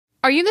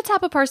Are you the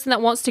type of person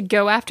that wants to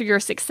go after your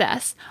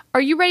success?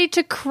 Are you ready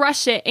to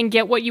crush it and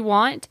get what you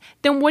want?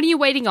 Then what are you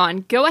waiting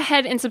on? Go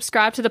ahead and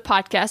subscribe to the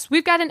podcast.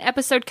 We've got an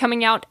episode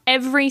coming out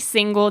every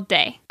single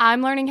day.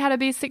 I'm learning how to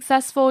be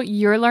successful.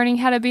 You're learning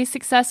how to be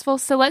successful.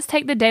 So let's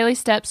take the daily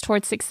steps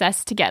towards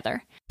success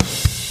together.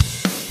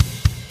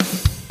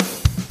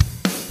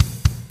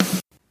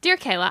 Dear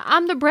Kayla,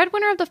 I'm the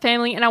breadwinner of the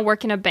family and I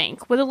work in a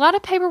bank. With a lot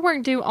of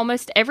paperwork due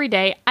almost every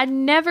day, I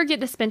never get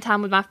to spend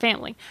time with my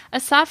family.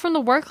 Aside from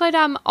the workload,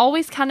 I'm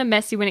always kind of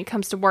messy when it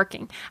comes to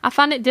working. I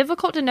find it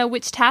difficult to know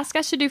which task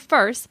I should do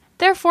first,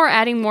 therefore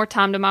adding more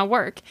time to my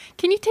work.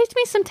 Can you teach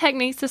me some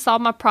techniques to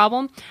solve my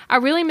problem? I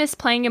really miss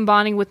playing and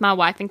bonding with my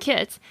wife and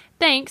kids.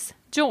 Thanks,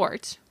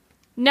 George.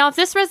 Now, if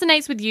this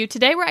resonates with you,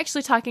 today we're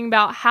actually talking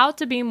about how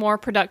to be more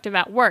productive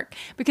at work,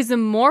 because the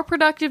more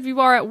productive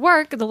you are at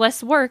work, the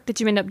less work that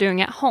you end up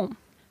doing at home.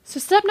 So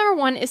step number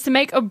 1 is to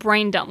make a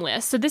brain dump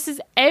list. So this is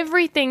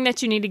everything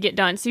that you need to get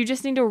done. So you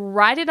just need to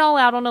write it all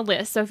out on a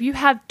list. So if you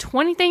have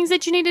 20 things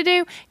that you need to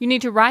do, you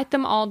need to write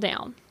them all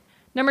down.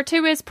 Number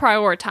 2 is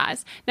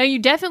prioritize. Now, you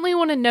definitely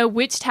want to know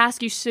which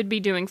task you should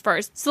be doing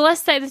first. So let's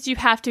say that you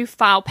have to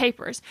file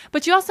papers,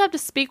 but you also have to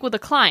speak with a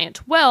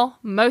client. Well,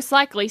 most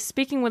likely,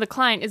 speaking with a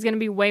client is going to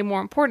be way more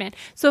important.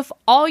 So if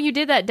all you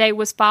did that day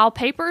was file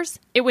papers,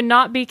 it would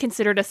not be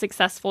considered a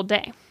successful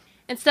day.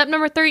 And step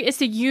number 3 is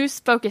to use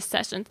focus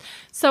sessions.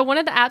 So one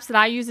of the apps that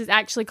I use is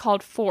actually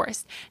called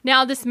Forest.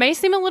 Now, this may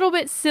seem a little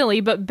bit silly,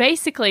 but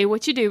basically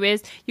what you do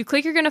is you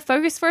click you're going to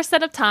focus for a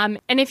set of time.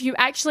 And if you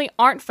actually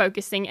aren't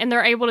focusing and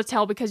they're able to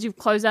tell because you've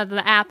closed out of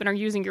the app and are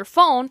using your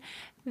phone,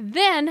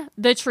 then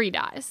the tree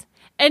dies.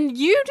 And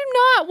you do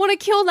not want to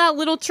kill that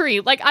little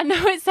tree. Like, I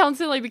know it sounds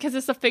silly because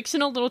it's a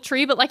fictional little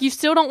tree, but like you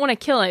still don't want to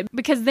kill it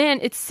because then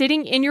it's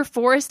sitting in your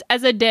forest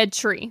as a dead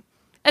tree.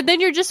 And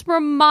then you're just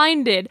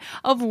reminded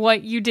of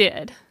what you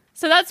did.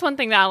 So that's one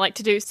thing that I like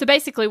to do. So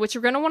basically what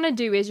you're going to want to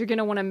do is you're going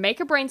to want to make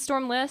a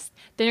brainstorm list,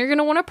 then you're going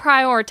to want to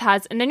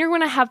prioritize, and then you're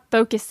going to have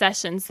focus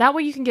sessions. That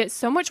way you can get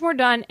so much more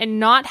done and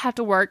not have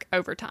to work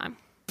overtime.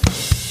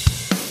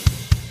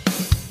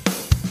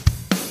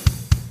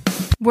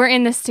 We're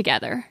in this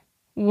together,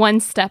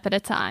 one step at a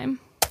time.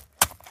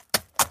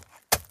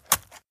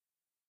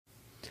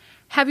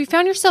 Have you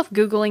found yourself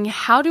Googling,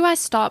 how do I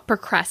stop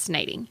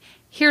procrastinating?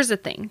 Here's the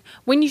thing.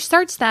 When you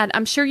search that,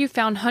 I'm sure you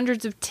found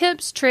hundreds of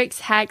tips,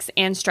 tricks, hacks,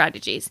 and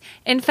strategies.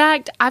 In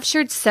fact, I've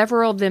shared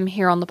several of them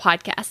here on the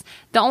podcast.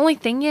 The only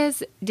thing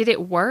is, did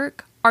it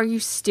work? Are you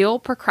still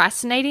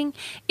procrastinating?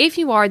 If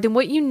you are, then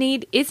what you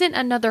need isn't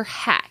another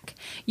hack.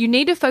 You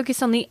need to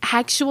focus on the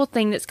actual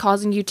thing that's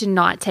causing you to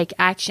not take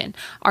action.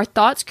 Our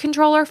thoughts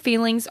control our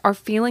feelings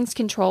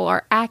control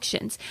our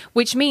actions,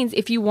 which means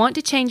if you want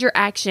to change your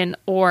action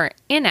or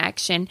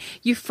inaction,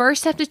 you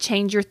first have to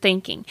change your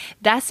thinking.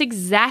 That's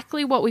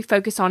exactly what we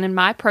focus on in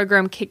my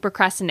program, Kick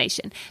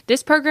Procrastination.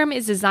 This program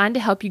is designed to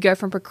help you go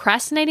from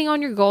procrastinating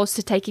on your goals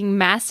to taking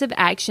massive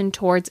action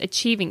towards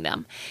achieving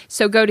them.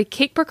 So go to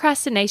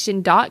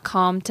kickprocrastination.com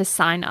to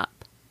sign up.